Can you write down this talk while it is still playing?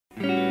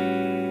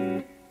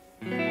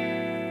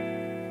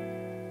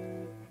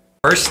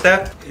first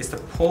step is to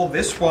pull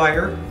this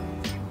wire,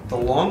 the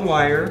long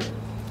wire,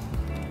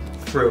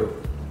 through.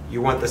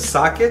 You want the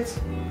socket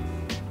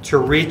to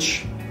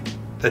reach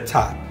the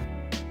top.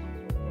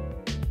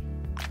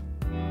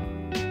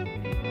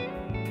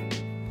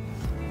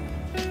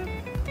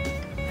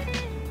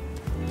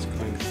 It's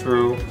going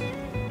through,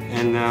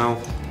 and now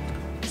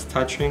it's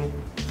touching.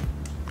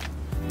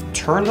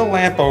 Turn the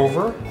lamp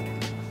over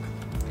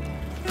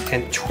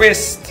and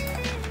twist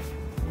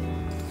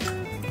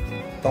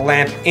the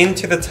lamp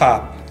into the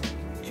top.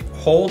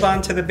 Hold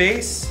on to the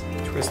base,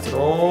 twist it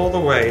all the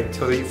way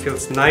until you feel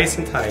it's nice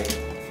and tight.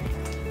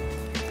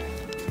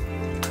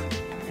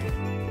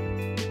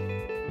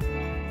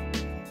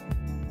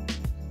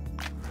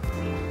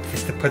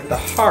 Is to put the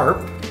harp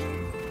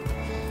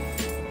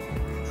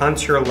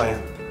onto your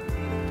lamp.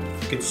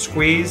 You can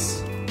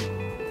squeeze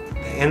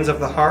the ends of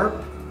the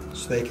harp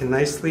so they can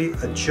nicely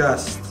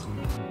adjust.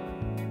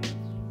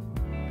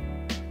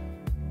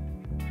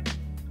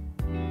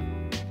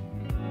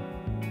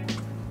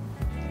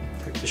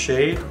 Take the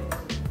shade,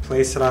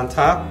 place it on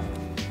top,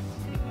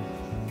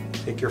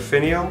 take your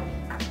finial,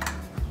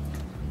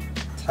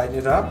 tighten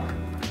it up,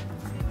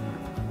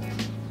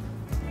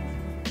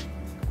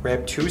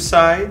 grab two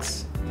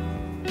sides,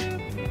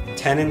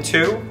 10 and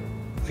 2,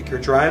 like you're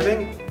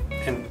driving,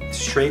 and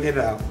straighten it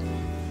out.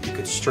 You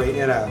could straighten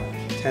it out,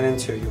 10 and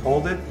 2. You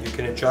hold it, you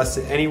can adjust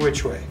it any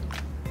which way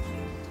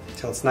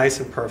until it's nice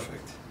and perfect.